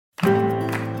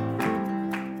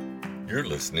You're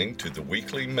listening to the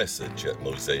weekly message at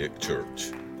Mosaic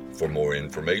Church. For more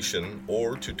information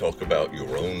or to talk about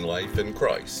your own life in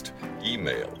Christ,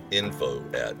 email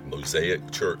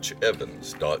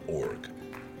info@mosaicchurchevans.org.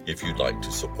 If you'd like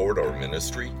to support our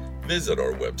ministry, visit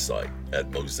our website at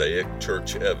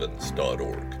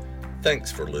mosaicchurchevans.org.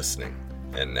 Thanks for listening.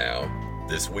 And now,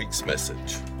 this week's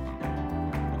message.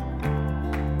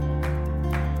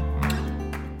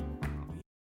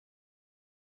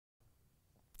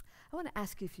 I want to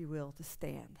ask you, if you will, to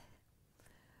stand.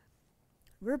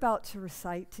 We're about to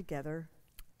recite together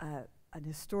an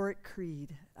historic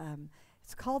creed.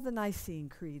 It's called the Nicene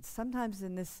Creed. Sometimes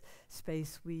in this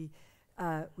space we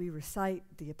recite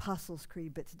the Apostles'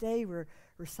 Creed, but today we're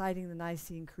reciting the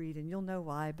Nicene Creed, and you'll know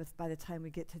why, but by the time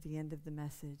we get to the end of the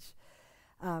message.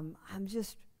 I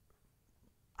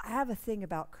have a thing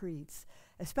about creeds,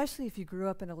 especially if you grew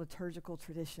up in a liturgical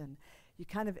tradition.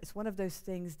 It's one of those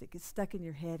things that gets stuck in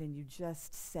your head and you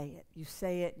just say it. You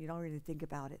say it and you don't really think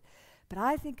about it. But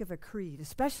I think of a creed,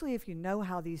 especially if you know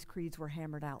how these creeds were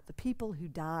hammered out, the people who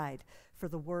died for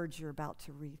the words you're about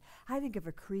to read. I think of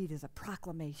a creed as a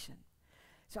proclamation.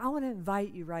 So I want to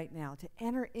invite you right now to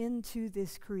enter into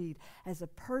this creed as a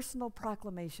personal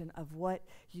proclamation of what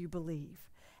you believe,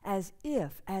 as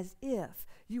if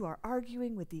you are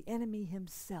arguing with the enemy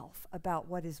himself about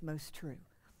what is most true.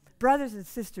 Brothers and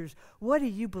sisters, what do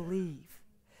you believe?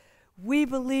 We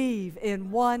believe in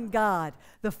one God,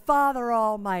 the Father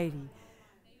Almighty,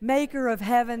 maker of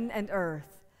heaven and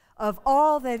earth, of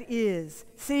all that is,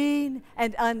 seen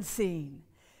and unseen.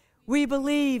 We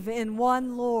believe in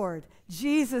one Lord,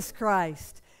 Jesus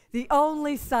Christ, the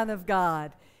only Son of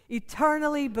God,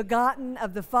 eternally begotten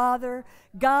of the Father,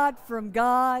 God from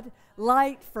God,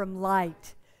 light from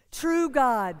light, true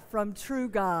God from true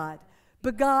God,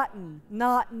 begotten,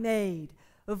 not made,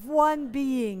 of one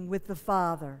being with the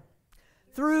Father.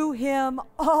 Through him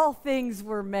all things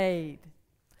were made.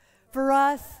 For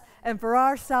us and for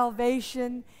our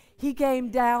salvation, he came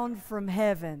down from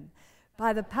heaven.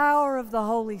 By the power of the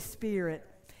Holy Spirit,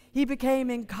 he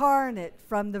became incarnate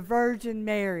from the Virgin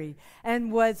Mary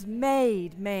and was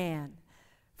made man.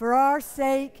 For our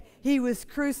sake, he was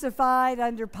crucified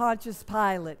under Pontius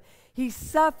Pilate. He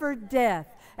suffered death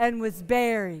and was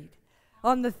buried.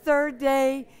 On the third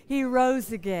day, he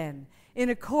rose again.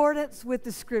 In accordance with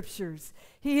the Scriptures,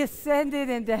 he ascended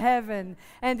into heaven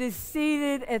and is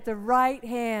seated at the right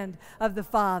hand of the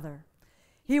Father.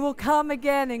 He will come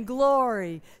again in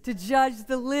glory to judge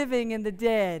the living and the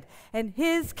dead, and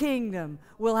his kingdom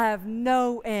will have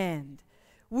no end.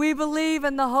 We believe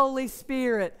in the Holy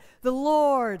Spirit, the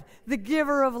Lord, the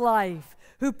giver of life,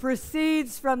 who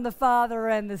proceeds from the Father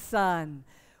and the Son.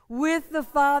 With the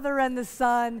Father and the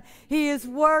Son, he is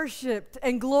worshiped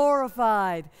and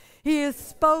glorified. He is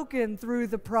spoken through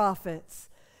the prophets.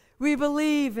 We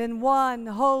believe in one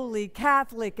holy,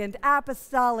 Catholic, and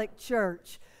apostolic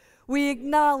church. We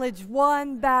acknowledge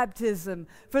one baptism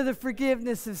for the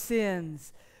forgiveness of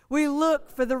sins. We look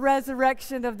for the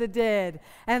resurrection of the dead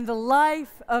and the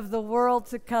life of the world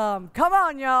to come. Come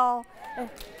on, y'all.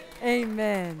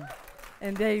 Amen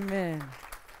and amen.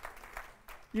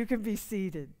 You can be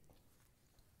seated.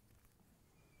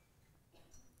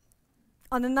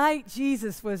 On the night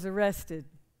Jesus was arrested,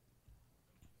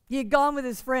 he had gone with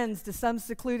his friends to some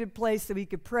secluded place so he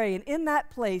could pray. And in that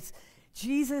place,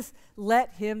 Jesus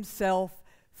let himself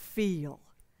feel.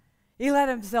 He let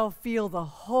himself feel the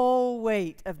whole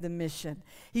weight of the mission.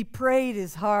 He prayed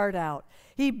his heart out.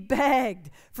 He begged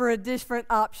for a different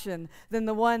option than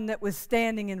the one that was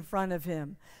standing in front of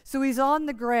him. So he's on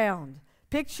the ground.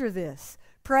 Picture this: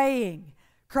 praying,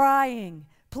 crying,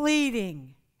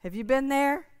 pleading. Have you been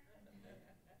there?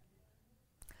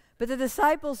 But the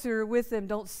disciples who are with him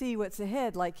don't see what's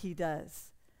ahead like he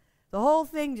does. The whole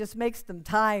thing just makes them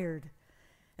tired.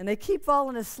 And they keep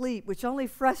falling asleep, which only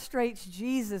frustrates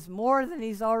Jesus more than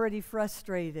he's already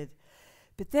frustrated.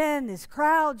 But then his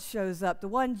crowd shows up, the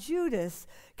one Judas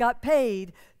got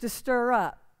paid to stir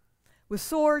up, with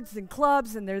swords and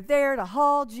clubs, and they're there to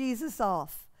haul Jesus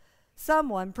off.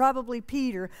 Someone, probably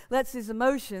Peter, lets his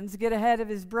emotions get ahead of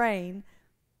his brain.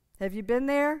 Have you been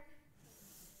there?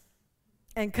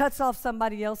 And cuts off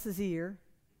somebody else's ear.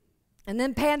 And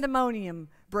then pandemonium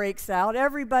breaks out.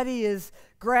 Everybody is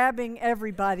grabbing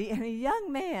everybody. And a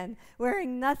young man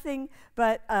wearing nothing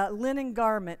but a linen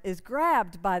garment is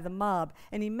grabbed by the mob.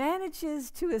 And he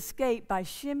manages to escape by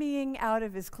shimmying out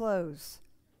of his clothes.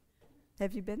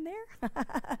 Have you been there?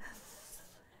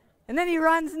 And then he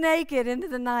runs naked into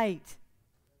the night.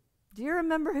 Do you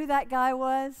remember who that guy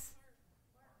was?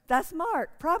 That's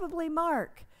Mark, probably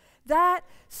Mark. That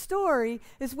story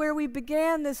is where we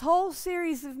began this whole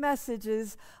series of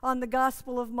messages on the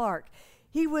Gospel of Mark.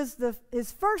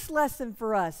 His first lesson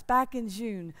for us back in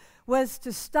June was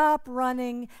to stop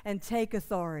running and take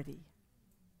authority.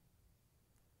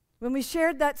 When we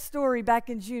shared that story back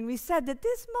in June, we said that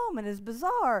this moment, as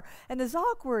bizarre and as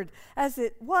awkward as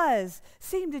it was,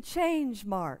 seemed to change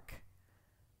Mark.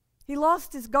 He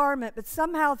lost his garment, but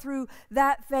somehow through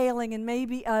that failing and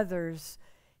maybe others,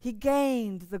 he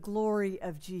gained the glory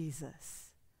of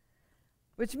Jesus.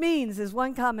 Which means, as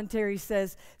one commentary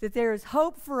says, that there is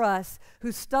hope for us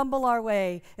who stumble our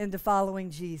way into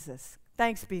following Jesus.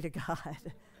 Thanks be to God.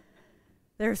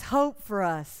 There's hope for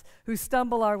us who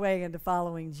stumble our way into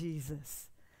following Jesus.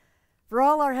 For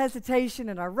all our hesitation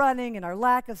and our running and our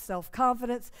lack of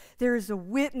self-confidence, there is a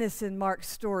witness in Mark's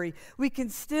story. We can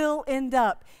still end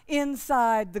up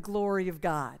inside the glory of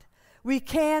God. We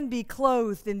can be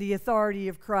clothed in the authority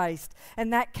of Christ,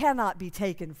 and that cannot be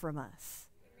taken from us.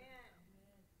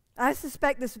 I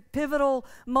suspect this pivotal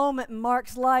moment in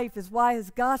Mark's life is why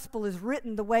his gospel is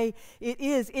written the way it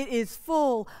is. It is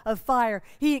full of fire.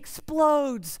 He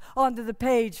explodes onto the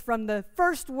page from the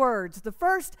first words. The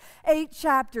first 8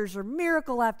 chapters are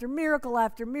miracle after miracle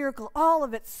after miracle, all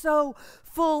of it so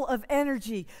full of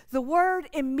energy. The word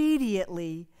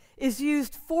immediately is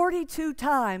used 42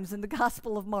 times in the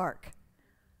Gospel of Mark.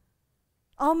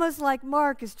 Almost like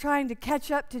Mark is trying to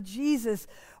catch up to Jesus,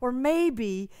 or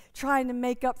maybe trying to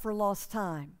make up for lost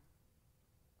time.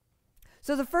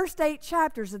 So the first 8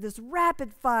 chapters of this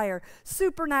rapid fire,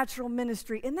 supernatural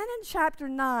ministry. And then in chapter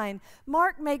 9,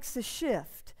 Mark makes a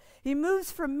shift. He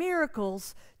moves from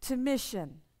miracles to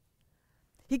mission.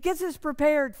 He gets us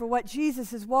prepared for what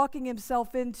Jesus is walking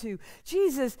himself into.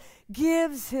 Jesus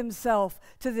gives himself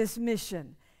to this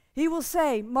mission. He will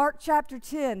say, Mark chapter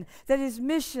 10, that his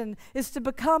mission is to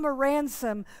become a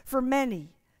ransom for many,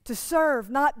 to serve,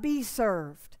 not be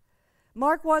served.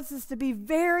 Mark wants us to be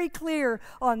very clear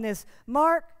on this.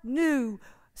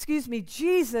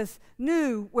 Jesus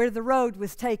knew where the road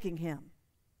was taking him.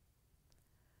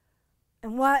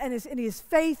 And his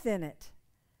faith in it.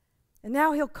 And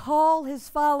now he'll call his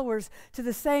followers to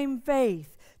the same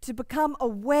faith, to become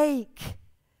awake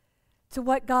to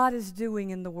what God is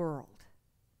doing in the world.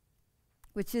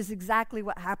 Which is exactly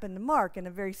what happened to Mark in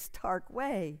a very stark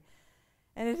way.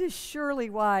 And it is surely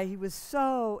why he was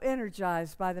so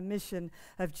energized by the mission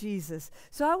of Jesus.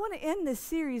 So I want to end this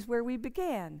series where we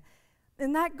began,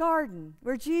 in that garden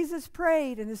where Jesus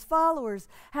prayed and his followers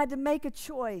had to make a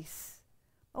choice.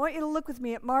 I want you to look with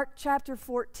me at Mark chapter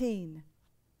 14.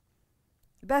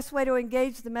 The best way to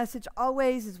engage the message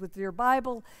always is with your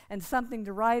Bible and something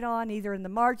to write on, either in the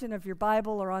margin of your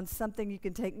Bible or on something you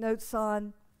can take notes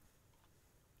on.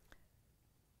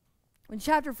 When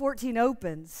chapter 14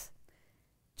 opens,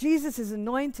 Jesus is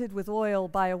anointed with oil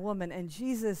by a woman, and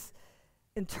Jesus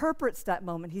interprets that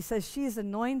moment. He says, she is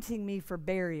anointing me for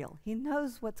burial. He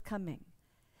knows what's coming.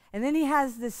 And then he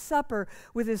has this supper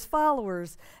with his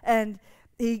followers, and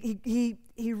he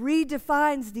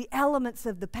redefines the elements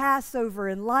of the Passover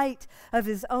in light of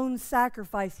his own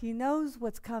sacrifice. He knows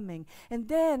what's coming. And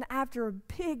then after a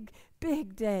big,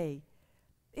 big day,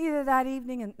 either that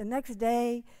evening and the next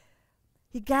day,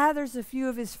 he gathers a few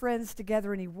of his friends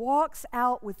together and he walks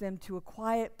out with them to a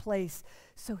quiet place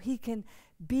so he can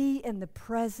be in the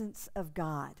presence of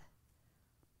God.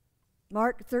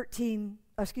 Mark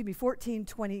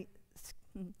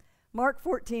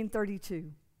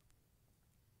 14:32.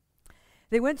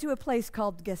 They went to a place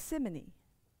called Gethsemane.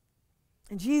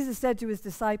 And Jesus said to his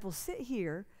disciples, sit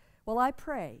here while I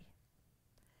pray.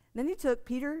 Then he took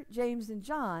Peter, James, and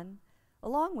John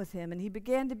along with him, and he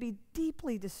began to be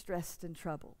deeply distressed and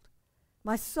troubled.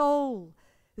 My soul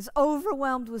is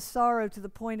overwhelmed with sorrow to the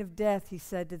point of death, he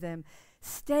said to them.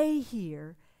 Stay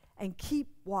here and keep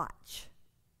watch.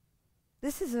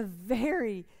 This is a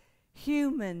very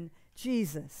human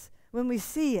Jesus. When we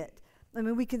see it, I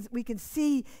mean, we can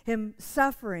see him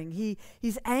suffering.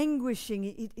 He's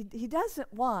anguishing. He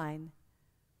doesn't whine,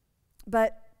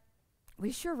 but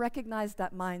we sure recognize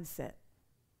that mindset.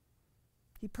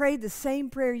 He prayed the same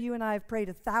prayer you and I have prayed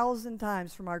 1,000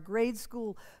 times from our grade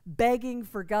school, begging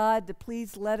for God to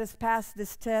please let us pass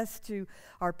this test, to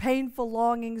our painful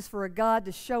longings for a God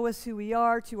to show us who we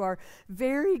are, to our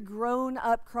very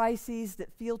grown-up crises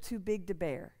that feel too big to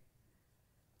bear.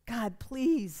 God,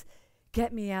 please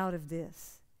get me out of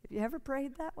this. Have you ever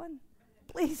prayed that one?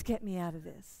 Please get me out of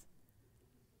this.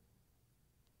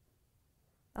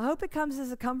 I hope it comes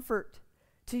as a comfort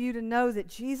to you to know that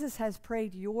Jesus has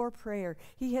prayed your prayer.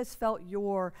 He has felt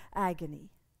your agony.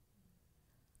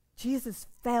 Jesus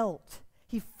felt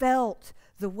He felt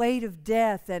the weight of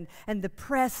death and the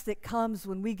press that comes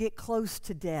when we get close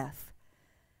to death.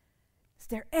 Is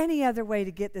there any other way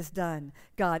to get this done,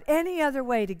 God? Any other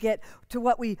way to get to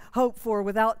what we hope for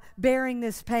without bearing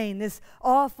this pain, this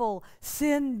awful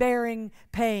sin-bearing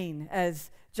pain, as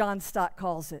John Stott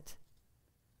calls it?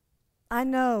 I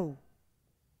know.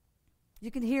 You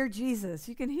can hear Jesus.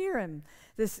 You can hear him,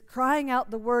 this crying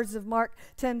out the words of Mark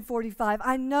 10:45.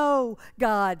 I know,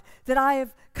 God, that I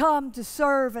have come to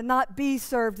serve and not be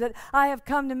served, that I have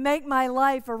come to make my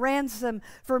life a ransom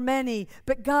for many.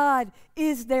 But God,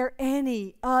 is there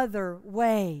any other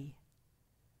way?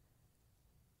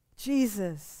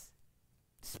 Jesus,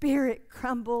 spirit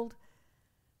crumbled,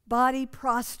 body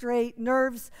prostrate,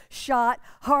 nerves shot,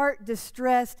 heart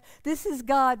distressed. This is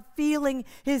God feeling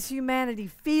his humanity,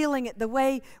 feeling it the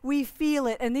way we feel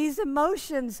it. And these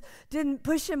emotions didn't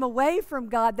push him away from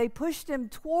God, they pushed him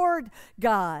toward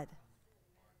God.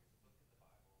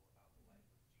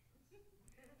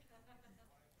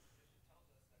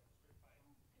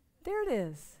 There it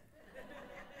is.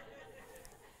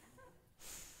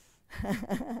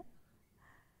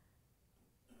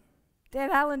 Dan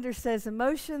Allender says,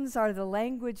 emotions are the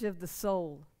language of the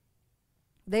soul.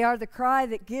 They are the cry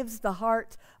that gives the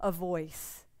heart a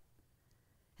voice.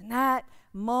 In that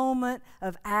moment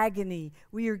of agony,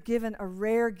 we are given a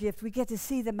rare gift. We get to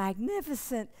see the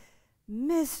magnificent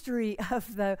mystery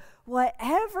of the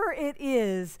whatever it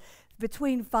is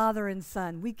between Father and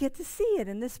Son. We get to see it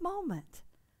in this moment.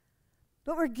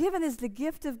 What we're given is the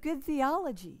gift of good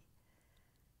theology.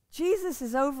 Jesus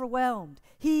is overwhelmed.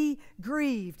 He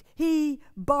grieved. He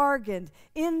bargained.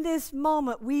 In this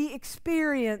moment, we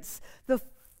experience the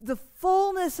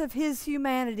fullness of his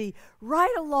humanity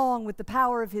right along with the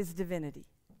power of his divinity.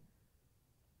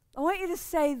 I want you to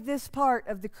say this part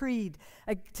of the creed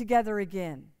together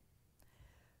again.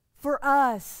 For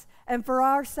us and for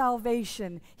our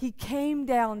salvation, he came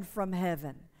down from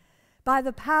heaven. By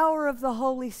the power of the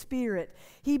Holy Spirit,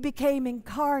 he became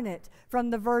incarnate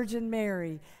from the Virgin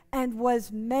Mary and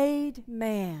was made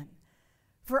man.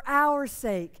 For our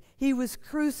sake, he was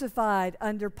crucified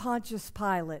under Pontius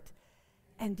Pilate,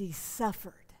 and he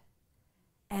suffered,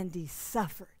 and he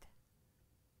suffered,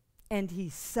 and he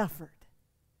suffered.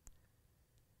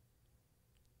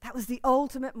 That was the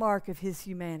ultimate mark of his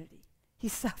humanity. He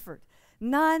suffered.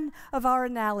 None of our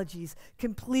analogies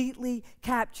completely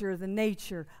capture the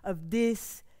nature of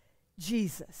this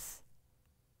Jesus.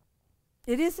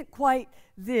 It isn't quite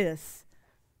this.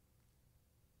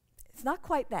 It's not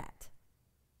quite that,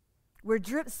 where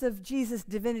drips of Jesus'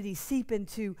 divinity seep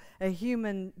into a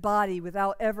human body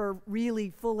without ever really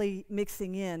fully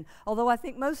mixing in. Although I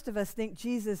think most of us think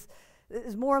Jesus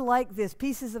is more like this,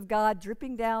 pieces of God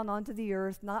dripping down onto the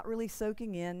earth, not really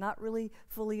soaking in, not really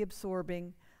fully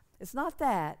absorbing. It's not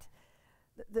that.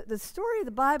 The story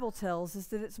the Bible tells is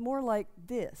that it's more like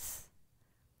this,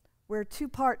 where two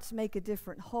parts make a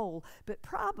different whole. But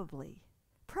probably,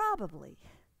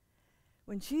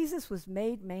 when Jesus was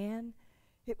made man,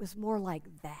 it was more like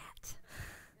that.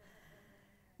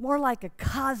 More like a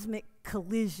cosmic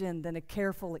collision than a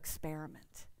careful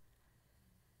experiment.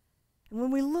 And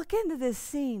when we look into this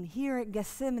scene here at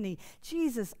Gethsemane,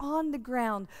 Jesus on the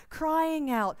ground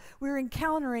crying out, we're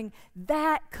encountering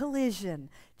that collision.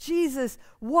 Jesus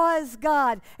was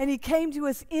God, and he came to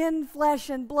us in flesh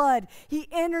and blood. He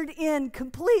entered in,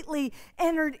 completely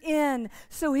entered in,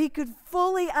 so he could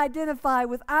fully identify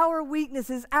with our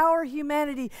weaknesses, our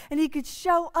humanity, and he could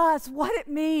show us what it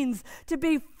means to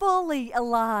be fully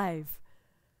alive.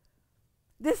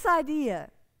 This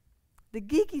idea, the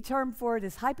geeky term for it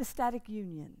is hypostatic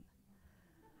union.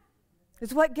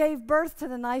 It's what gave birth to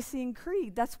the Nicene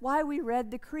Creed. That's why we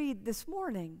read the creed this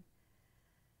morning.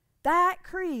 That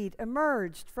creed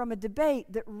emerged from a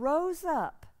debate that rose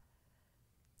up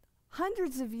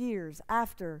hundreds of years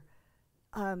after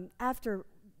the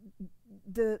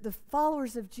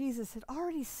followers of Jesus had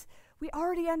we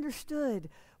already understood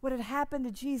what had happened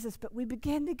to Jesus, but we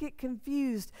began to get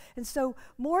confused. And so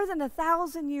more than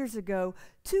 1,000 years ago,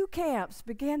 two camps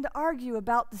began to argue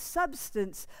about the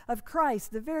substance of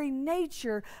Christ, the very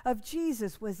nature of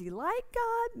Jesus. Was he like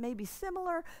God? Maybe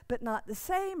similar, but not the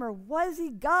same? Or was he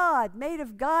God, made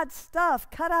of God's stuff,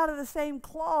 cut out of the same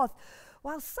cloth,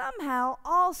 while somehow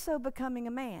also becoming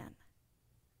a man?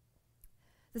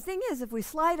 The thing is, if we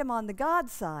slide him on the God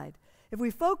side, if we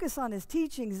focus on his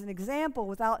teachings and example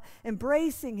without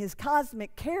embracing his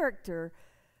cosmic character,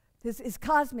 his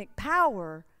cosmic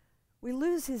power, we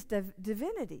lose his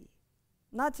divinity.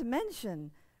 Not to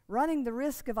mention running the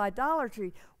risk of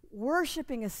idolatry,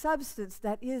 worshiping a substance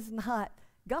that is not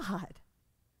God.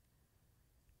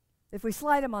 If we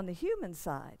slide him on the human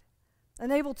side,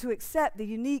 unable to accept the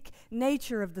unique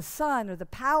nature of the Son or the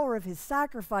power of his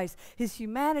sacrifice, his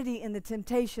humanity in the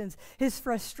temptations, his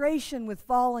frustration with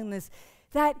fallenness,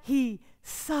 that he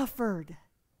suffered.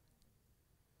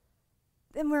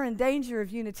 Then we're in danger of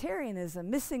Unitarianism,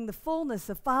 missing the fullness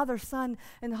of Father, Son,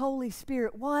 and Holy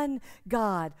Spirit, one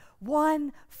God,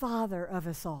 one Father of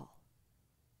us all.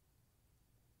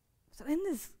 So in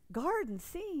this garden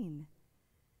scene,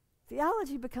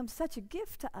 theology becomes such a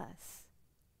gift to us.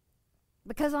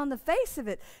 Because on the face of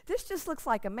it, this just looks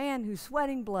like a man who's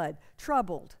sweating blood,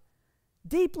 troubled,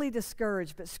 deeply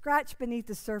discouraged, but scratched beneath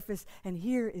the surface, and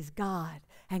here is God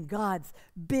and God's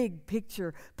big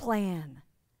picture plan.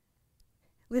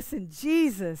 Listen,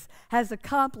 Jesus has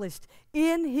accomplished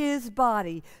in his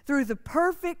body, through the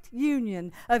perfect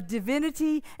union of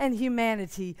divinity and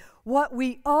humanity, what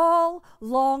we all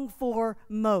long for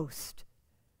most: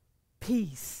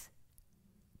 peace.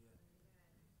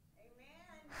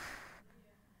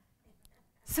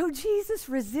 So Jesus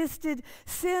resisted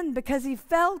sin because he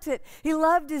felt it. He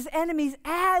loved his enemies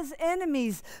as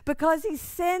enemies because he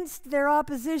sensed their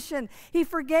opposition. He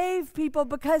forgave people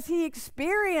because he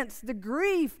experienced the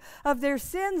grief of their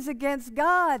sins against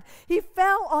God. He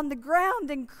fell on the ground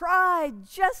and cried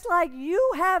just like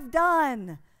you have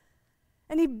done.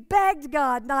 And he begged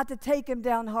God not to take him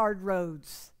down hard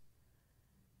roads.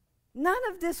 None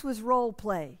of this was role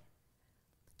play.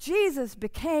 Jesus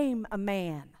became a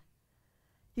man.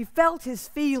 He felt his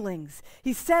feelings.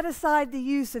 He set aside the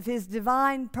use of his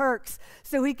divine perks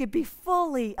so he could be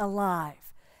fully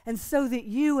alive, and so that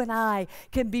you and I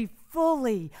can be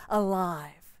fully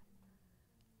alive.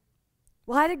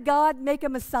 Why did God make a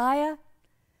Messiah?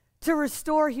 To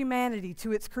restore humanity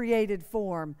to its created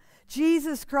form.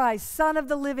 Jesus Christ, Son of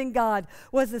the living God,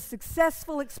 was a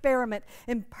successful experiment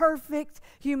in perfect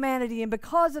humanity. And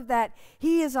because of that,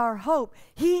 he is our hope.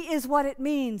 He is what it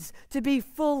means to be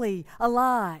fully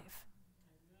alive.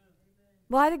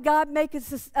 Why did God make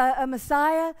a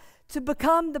Messiah? To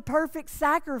become the perfect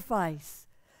sacrifice,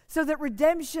 so that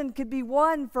redemption could be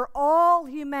won for all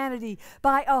humanity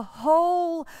by a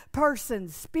whole person,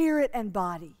 spirit and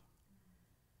body.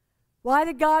 Why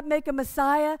did God make a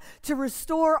Messiah? To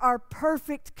restore our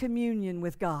perfect communion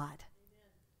with God.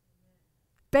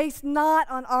 Based not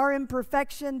on our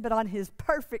imperfection, but on his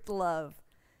perfect love.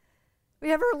 We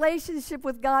have a relationship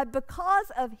with God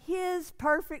because of his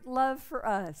perfect love for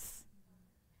us.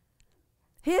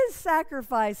 His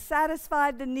sacrifice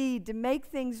satisfied the need to make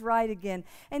things right again.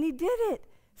 And he did it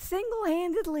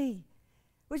single-handedly,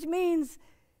 which means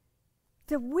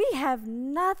that we have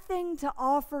nothing to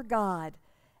offer God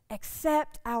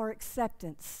except our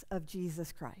acceptance of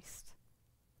Jesus Christ.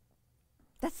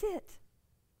 That's it.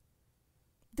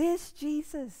 This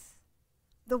Jesus,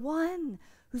 the one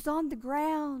who's on the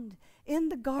ground, in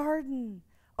the garden,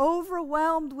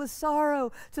 overwhelmed with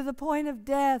sorrow to the point of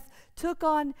death, took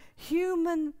on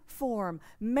human form,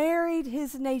 married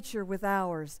his nature with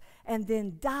ours, and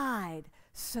then died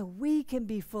so we can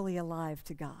be fully alive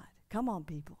to God. Come on,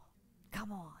 people.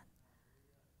 Come on.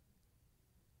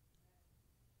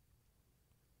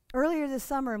 Earlier this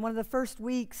summer, in one of the first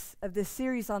weeks of this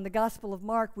series on the Gospel of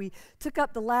Mark, we took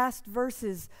up the last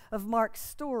verses of Mark's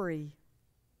story.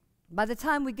 By the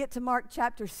time we get to Mark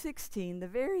chapter 16, the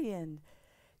very end,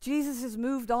 Jesus has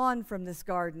moved on from this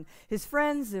garden. His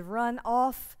friends have run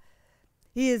off.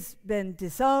 He has been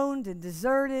disowned and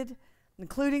deserted,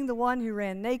 including the one who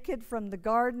ran naked from the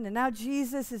garden. And now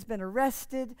Jesus has been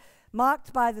arrested,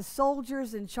 mocked by the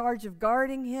soldiers in charge of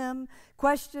guarding him,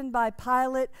 questioned by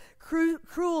Pilate,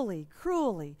 cruelly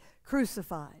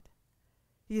crucified.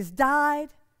 He has died,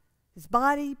 his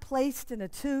body placed in a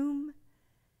tomb.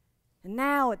 And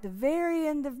now, at the very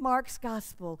end of Mark's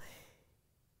gospel,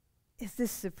 is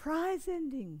this surprise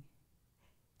ending.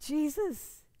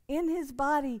 Jesus, in his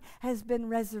body, has been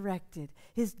resurrected,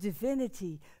 his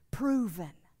divinity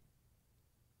proven.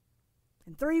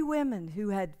 And 3 women who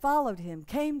had followed him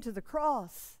came to the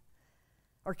cross,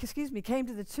 came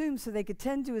to the tomb so they could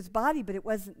tend to his body, but it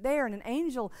wasn't there. And an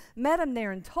angel met him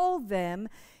there and told them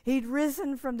he'd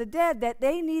risen from the dead, that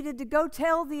they needed to go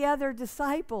tell the other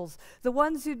disciples, the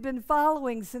ones who'd been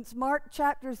following since Mark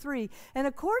chapter 3. And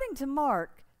according to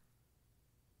Mark,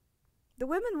 the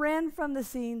women ran from the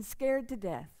scene scared to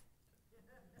death.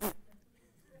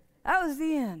 That was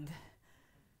the end.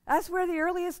 That's where the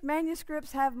earliest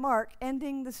manuscripts have Mark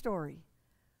ending the story.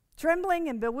 Trembling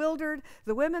and bewildered,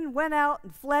 the women went out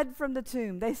and fled from the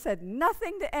tomb. They said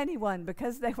nothing to anyone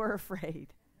because they were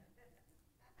afraid.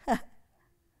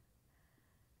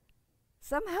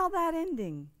 Somehow that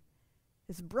ending,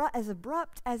 as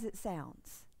abrupt as it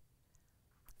sounds,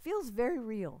 feels very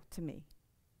real to me.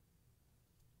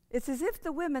 It's as if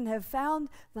the women have found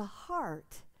the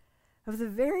heart of the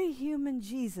very human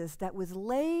Jesus that was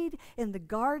laid in the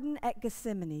garden at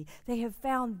Gethsemane. They have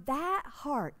found that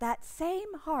heart, that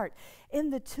same heart,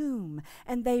 in the tomb,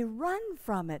 and they run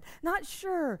from it, not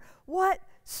sure what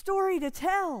story to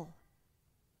tell.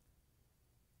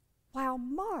 While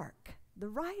Mark, the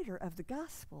writer of the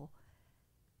gospel,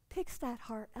 picks that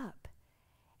heart up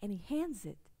and he hands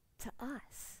it to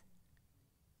us.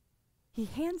 He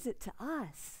hands it to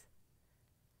us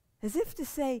as if to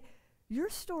say, your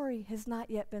story has not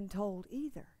yet been told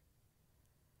either.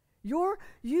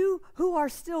 You who are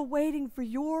still waiting for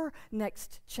your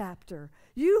next chapter,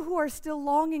 you who are still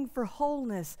longing for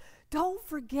wholeness, don't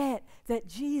forget that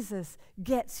Jesus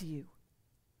gets you.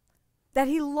 That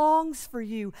he longs for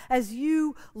you as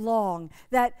you long,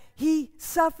 that he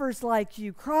suffers like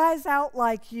you, cries out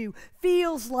like you,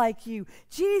 feels like you.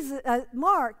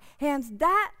 Mark hands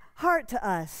that heart to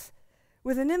us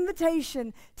with an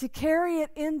invitation to carry it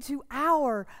into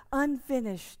our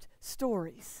unfinished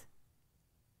stories.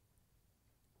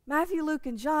 Matthew, Luke,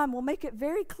 and John will make it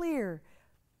very clear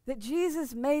that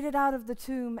Jesus made it out of the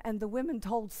tomb and the women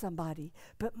told somebody.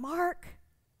 But Mark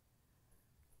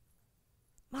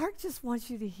just wants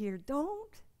you to hear,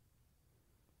 don't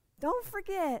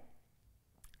forget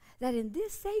that in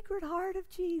this sacred heart of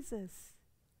Jesus,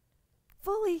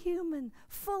 fully human,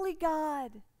 fully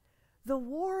God, the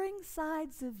warring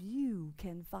sides of you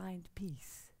can find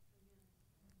peace.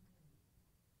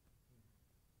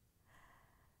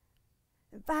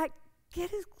 In fact,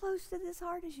 get as close to this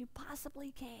heart as you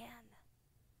possibly can.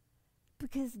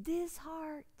 Because this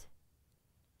heart,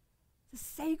 the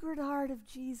sacred heart of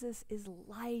Jesus, is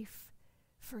life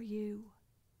for you.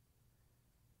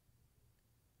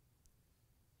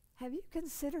 Have you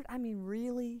considered,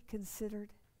 really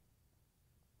considered,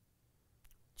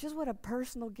 just what a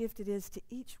personal gift it is to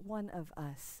each one of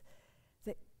us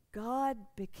that God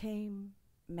became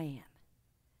man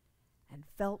and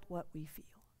felt what we feel?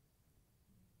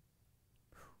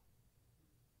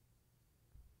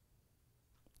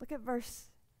 Look at verse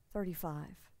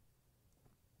 35.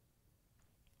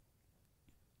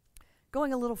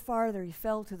 Going a little farther, he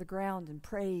fell to the ground and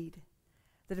prayed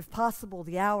that if possible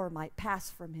the hour might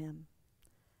pass from him.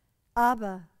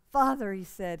 Abba, Father, he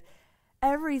said,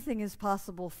 everything is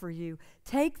possible for you.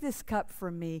 Take this cup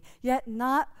from me, yet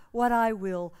not what I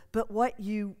will, but what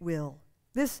you will.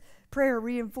 This prayer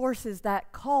reinforces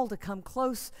that call to come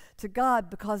close to God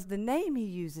because the name he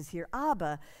uses here,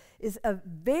 Abba, is a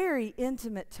very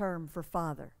intimate term for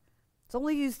Father. It's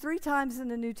only used 3 times in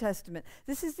the New Testament.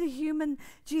 This is the human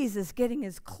Jesus getting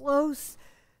as close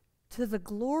to the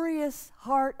glorious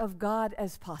heart of God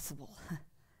as possible.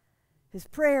 His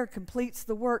prayer completes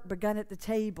the work begun at the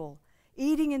table.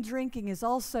 Eating and drinking is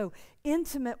also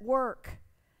intimate work.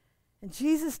 And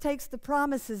Jesus takes the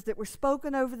promises that were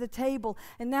spoken over the table,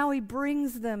 and now he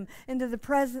brings them into the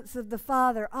presence of the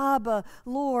Father. Abba,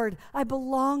 Lord, I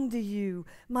belong to you.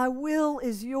 My will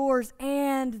is yours,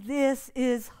 and this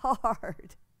is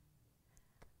hard.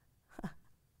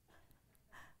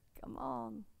 Come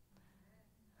on.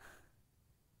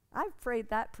 I've prayed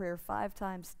that prayer 5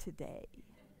 times today.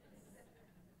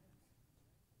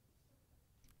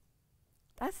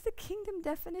 That's the kingdom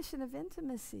definition of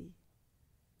intimacy.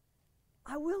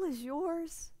 My will is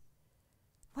yours,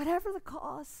 whatever the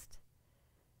cost.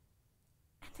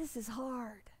 And this is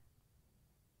hard.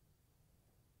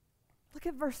 Look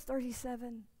at verse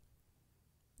 37.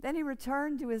 Then he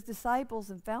returned to his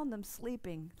disciples and found them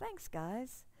sleeping. Thanks,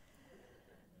 guys.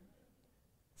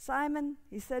 Simon,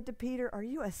 he said to Peter, are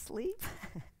you asleep?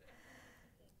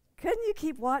 Couldn't you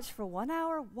keep watch for 1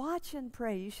 hour? Watch and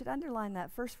pray. You should underline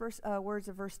that first words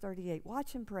of verse 38.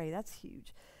 Watch and pray. That's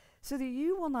huge. So that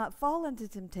you will not fall into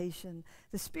temptation.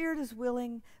 The spirit is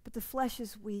willing, but the flesh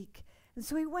is weak. And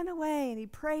so he went away and he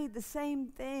prayed the same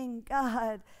thing.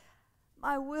 God,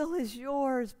 my will is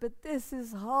yours, but this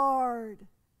is hard.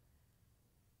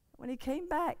 When he came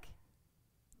back,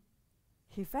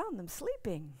 he found them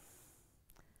sleeping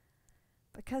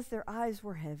because their eyes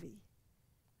were heavy.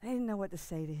 They didn't know what to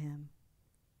say to him.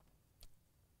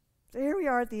 So here we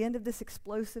are at the end of this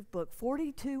explosive book,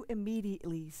 42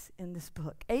 immediatelys in this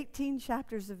book, 18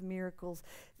 chapters of miracles,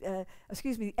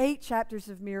 8 chapters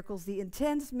of miracles, the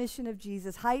intense mission of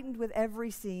Jesus heightened with every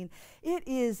scene. It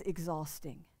is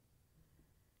exhausting.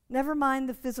 Never mind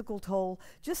the physical toll,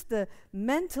 just the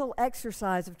mental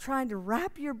exercise of trying to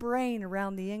wrap your brain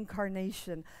around the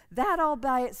incarnation. That all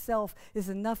by itself is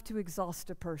enough to exhaust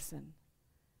a person.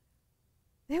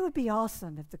 It would be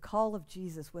awesome if the call of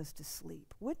Jesus was to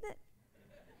sleep, wouldn't it?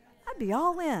 I'd be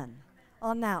all in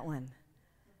on that one.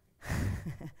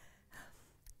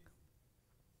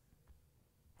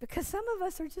 Because some of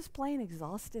us are just plain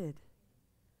exhausted.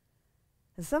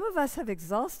 And some of us have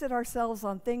exhausted ourselves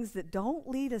on things that don't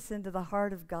lead us into the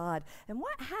heart of God. And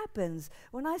what happens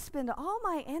when I spend all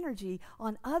my energy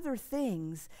on other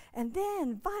things and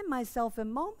then find myself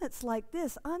in moments like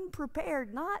this,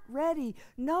 unprepared, not ready,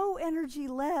 no energy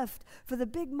left for the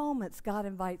big moments God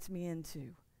invites me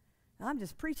into? I'm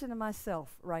just preaching to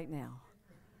myself right now.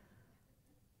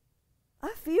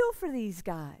 I feel for these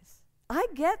guys. I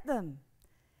get them.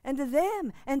 And to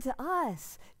them and to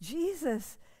us,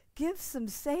 Jesus gives some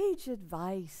sage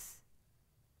advice.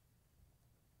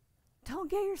 Don't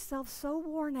get yourself so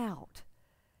worn out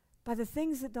by the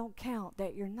things that don't count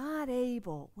that you're not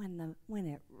able, when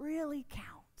it really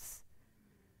counts,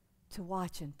 to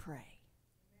watch and pray.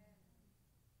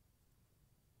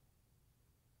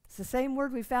 It's the same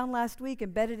word we found last week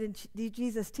embedded in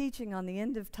Jesus' teaching on the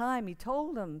end of time. He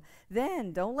told them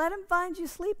then, don't let him find you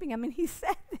sleeping. I mean, he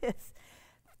said this.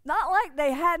 Not like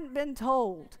they hadn't been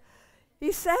told.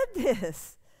 He said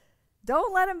this.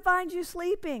 Don't let him find you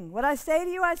sleeping. What I say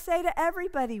to you, I say to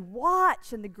everybody.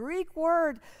 Watch. And the Greek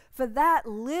word for that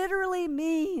literally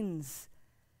means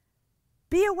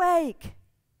be awake.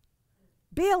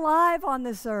 Be alive on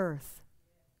this earth.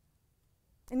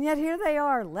 And yet here they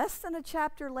are, less than a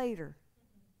chapter later,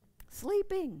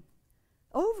 sleeping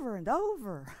over and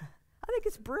over. I think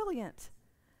it's brilliant.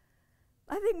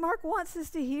 I think Mark wants us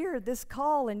to hear this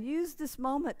call and use this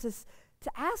moment to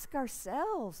ask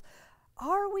ourselves,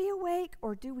 are we awake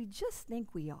or do we just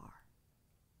think we are?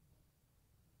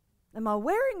 Am I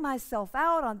wearing myself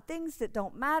out on things that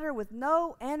don't matter with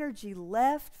no energy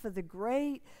left for the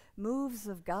great moves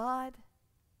of God?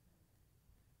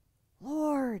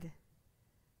 Lord,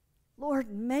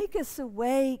 make us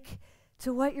awake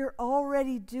to what you're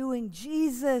already doing.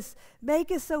 Jesus,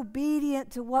 make us obedient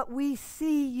to what we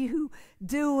see you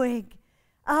doing.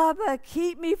 Abba,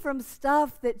 keep me from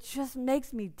stuff that just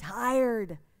makes me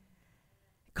tired,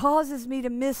 causes me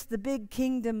to miss the big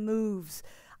kingdom moves.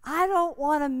 I don't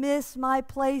want to miss my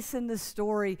place in the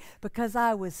story because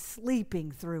I was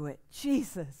sleeping through it.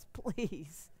 Jesus,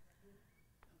 please.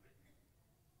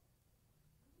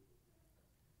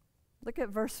 Look at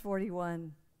verse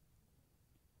 41.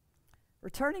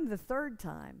 Returning the third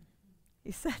time,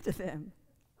 he said to them,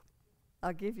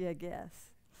 I'll give you a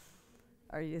guess.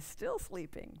 Are you still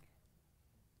sleeping?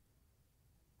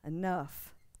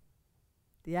 Enough.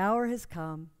 The hour has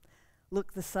come.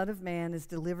 Look, the Son of Man is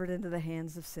delivered into the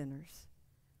hands of sinners.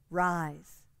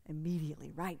 Rise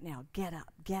immediately, right now. Get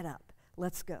up.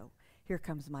 Let's go. Here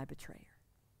comes my betrayer.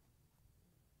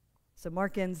 So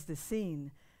Mark ends the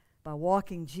scene by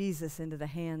walking Jesus into the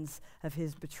hands of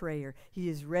his betrayer. He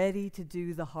is ready to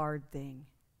do the hard thing,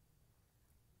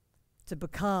 to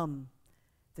become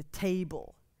the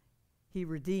table he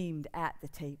redeemed at the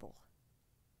table.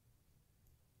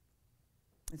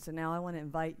 And so now I want to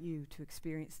invite you to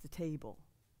experience the table,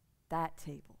 that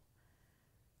table,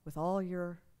 with all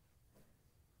your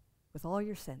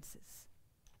senses.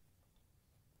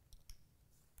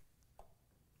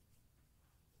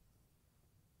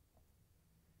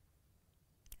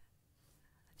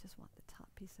 I just want the top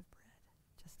piece of bread,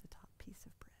 just the top piece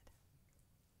of bread.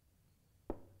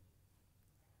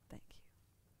 Thank you.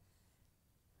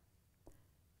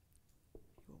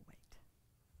 You will wait.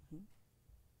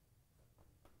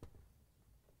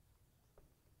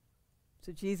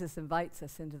 So Jesus invites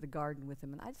us into the garden with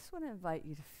him, and I just want to invite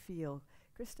you to feel,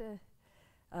 Krista,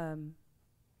 I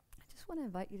just want to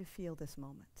invite you to feel this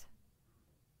moment.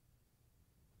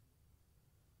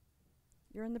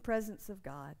 You're in the presence of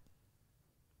God.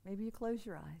 Maybe you close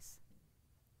your eyes.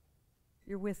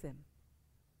 You're with him.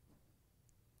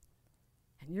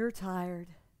 And you're tired.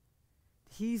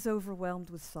 He's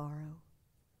overwhelmed with sorrow.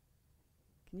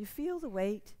 Can you feel the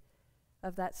weight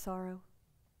of that sorrow?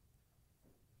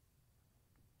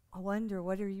 I wonder,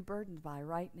 what are you burdened by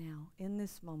right now, in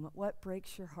this moment? What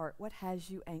breaks your heart? What has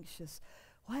you anxious?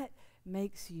 What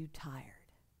makes you tired?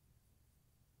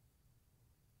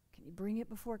 Can you bring it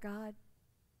before God?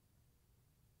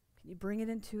 Can you bring it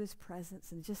into his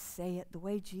presence and just say it the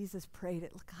way Jesus prayed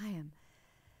it? Look,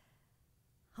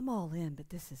 I'm all in, but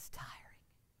this is tiring.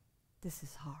 This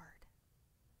is hard.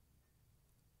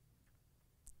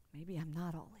 Maybe I'm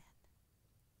not all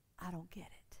in. I don't get it.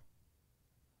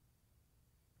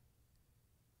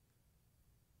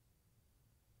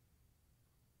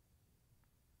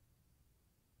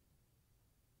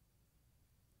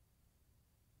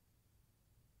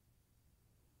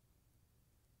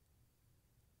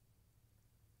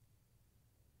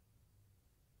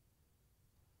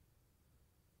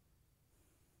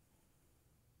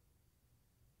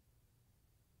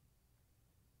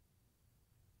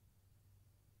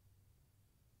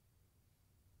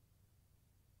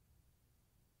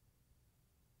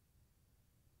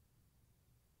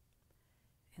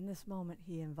 In this moment,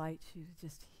 he invites you to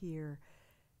just hear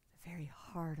the very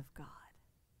heart of God.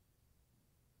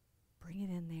 Bring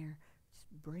it in there. Just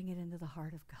bring it into the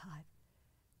heart of God.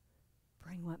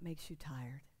 Bring what makes you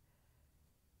tired.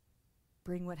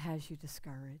 Bring what has you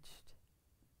discouraged.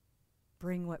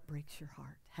 Bring what breaks your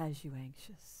heart, has you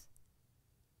anxious.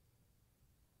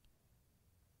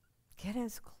 Get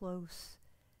as close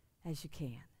as you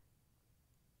can.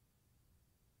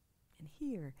 And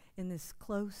here, in this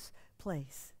close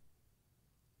place,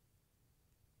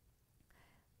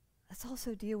 let's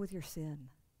also deal with your sin.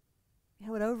 You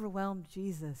know, what overwhelmed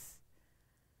Jesus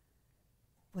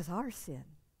was our sin.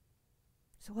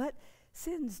 So what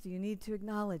sins do you need to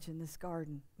acknowledge in this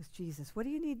garden with Jesus? What do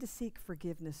you need to seek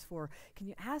forgiveness for? Can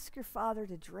you ask your Father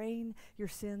to drain your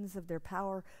sins of their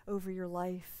power over your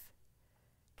life?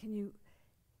 Can you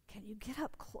get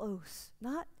up close?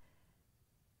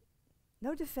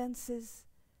 No defenses,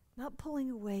 not pulling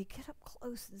away. Get up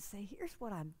close and say, here's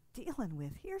what I'm dealing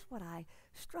with. Here's what I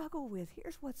struggle with.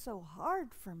 Here's what's so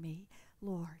hard for me,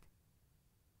 Lord.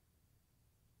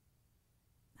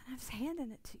 And I'm just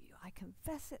handing it to you. I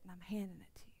confess it and I'm handing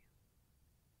it to you.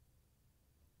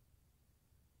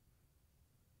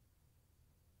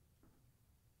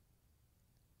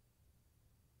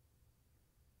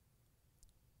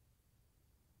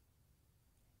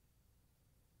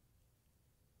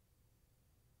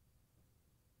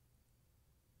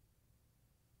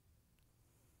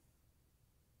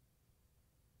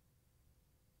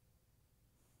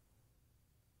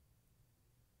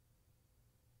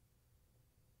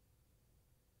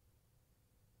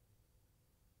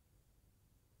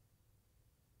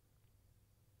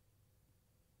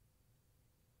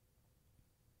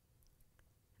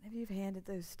 Maybe you've handed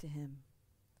those to him.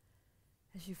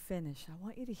 As you finish, I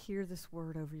want you to hear this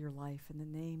word over your life in the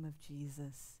name of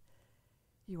Jesus.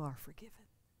 You are forgiven.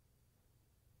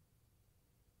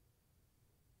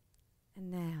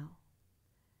 And now,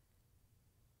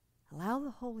 allow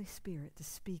the Holy Spirit to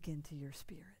speak into your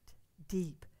spirit.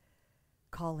 Deep,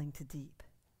 calling to deep.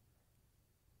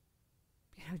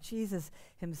 You know, Jesus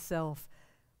himself,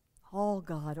 all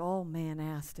God, all man,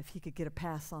 asked if he could get a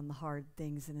pass on the hard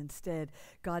things, and instead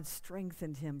God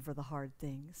strengthened him for the hard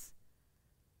things.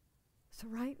 So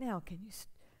right now, can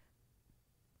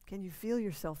you feel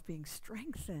yourself being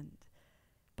strengthened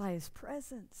by his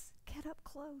presence? Get up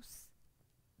close.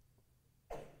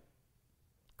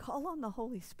 Call on the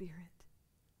Holy Spirit.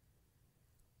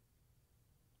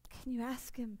 Can you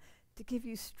ask him to give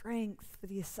you strength for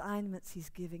the assignments he's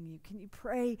giving you? Can you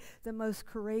pray the most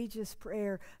courageous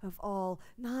prayer of all?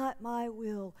 Not my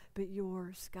will, but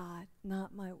yours, God.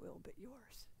 Not my will, but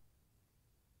yours.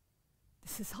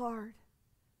 This is hard,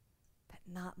 but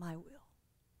not my will.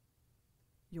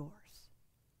 Yours.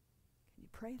 Can you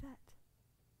pray that?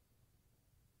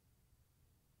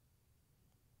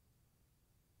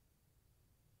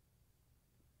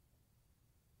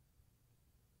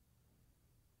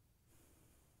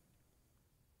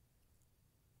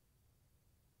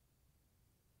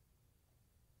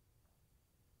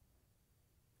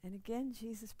 And again,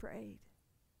 Jesus prayed,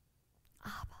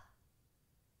 Abba,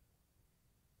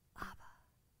 Abba.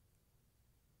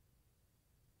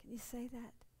 Can you say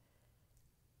that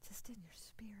just in your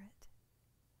spirit?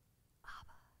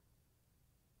 Abba,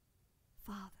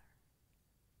 Father.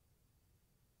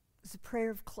 It's a prayer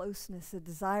of closeness, a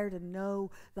desire to know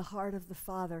the heart of the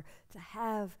Father, to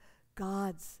have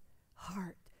God's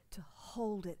heart, to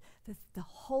hold it, to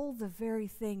hold the very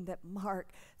thing that Mark,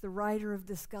 the writer of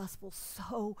this gospel,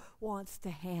 so wants to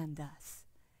hand us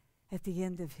at the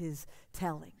end of his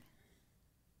telling.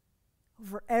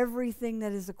 Over everything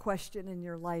that is a question in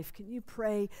your life, can you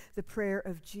pray the prayer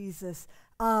of Jesus?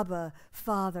 Abba,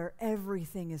 Father,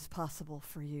 everything is possible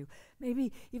for you.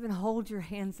 Maybe even hold your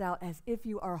hands out as if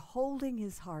you are holding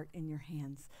his heart in your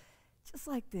hands. Just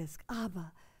like this,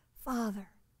 Abba, Father,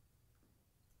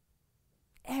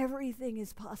 everything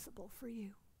is possible for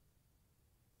you.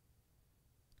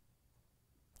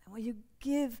 And when you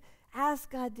ask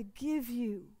God to give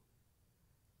you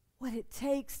what it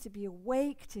takes to be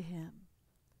awake to him,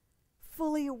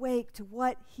 fully awake to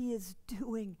what he is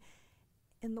doing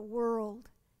in the world,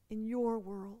 in your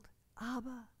world.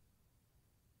 Abba,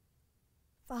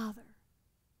 Father,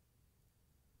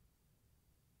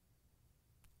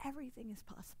 everything is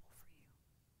possible for you.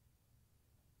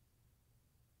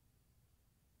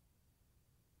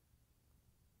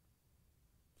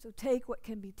 So take what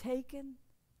can be taken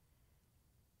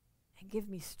and give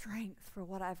me strength for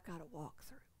what I've got to walk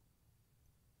through.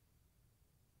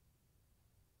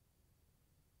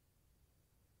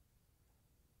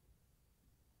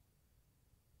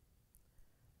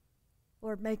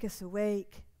 Lord, make us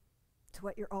awake to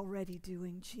what you're already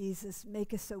doing. Jesus,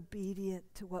 make us obedient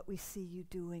to what we see you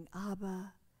doing.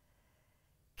 Abba,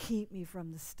 keep me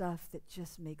from the stuff that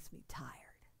just makes me tired,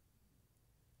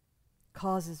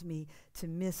 causes me to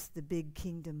miss the big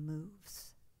kingdom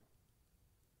moves.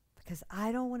 Because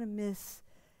I don't want to miss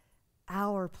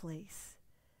our place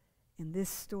in this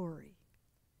story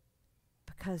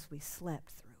because we slept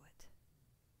through it.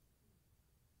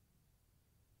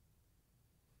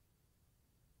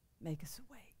 Make us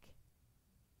awake.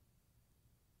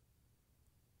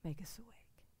 Make us awake.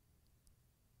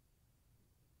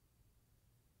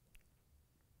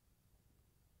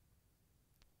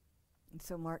 And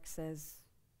so Mark says,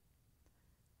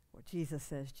 or Jesus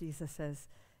says,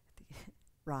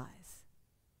 rise,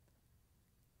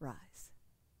 rise,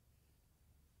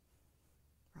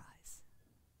 rise.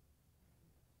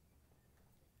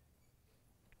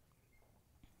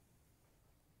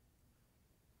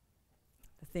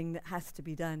 The thing that has to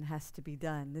be done has to be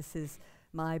done. This is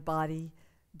my body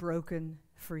broken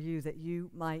for you, that you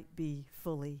might be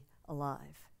fully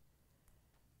alive.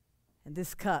 And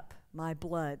this cup, my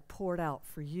blood poured out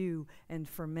for you and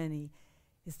for many,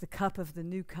 is the cup of the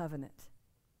new covenant,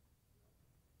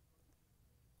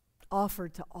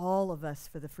 offered to all of us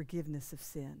for the forgiveness of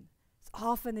sin. As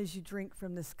often as you drink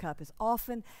from this cup, as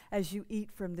often as you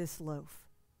eat from this loaf,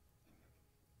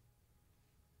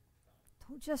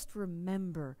 don't just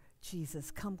remember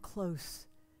Jesus. Come close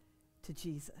to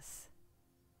Jesus.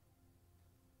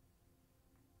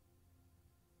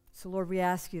 So, Lord, we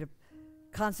ask you to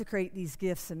consecrate these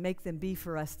gifts and make them be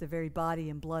for us the very body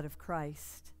and blood of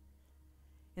Christ.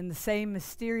 In the same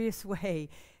mysterious way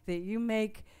that you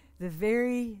make the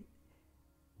very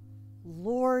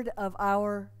Lord of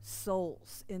our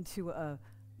souls into a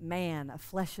man, a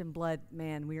flesh and blood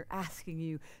man, we are asking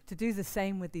you to do the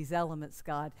same with these elements,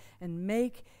 God, and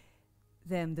make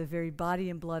them the very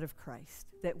body and blood of Christ,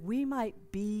 that we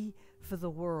might be for the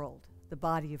world the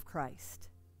body of Christ,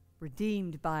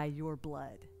 redeemed by your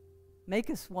blood. Make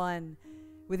us one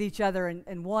with each other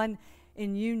and one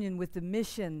in union with the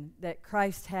mission that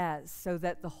Christ has, so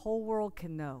that the whole world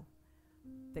can know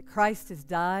that Christ has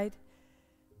died,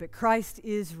 but Christ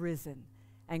is risen,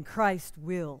 and Christ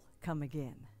will come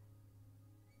again.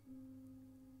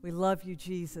 We love you,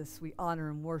 Jesus. We honor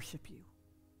and worship you.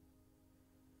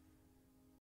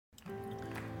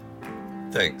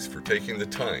 Thanks for taking the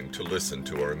time to listen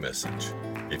to our message.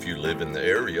 If you live in the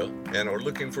area and are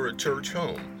looking for a church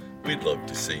home, we'd love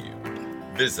to see you.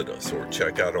 Visit us or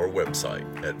check out our website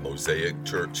at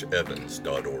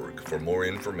mosaicchurchevans.org for more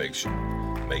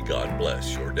information. May God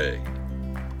bless your day.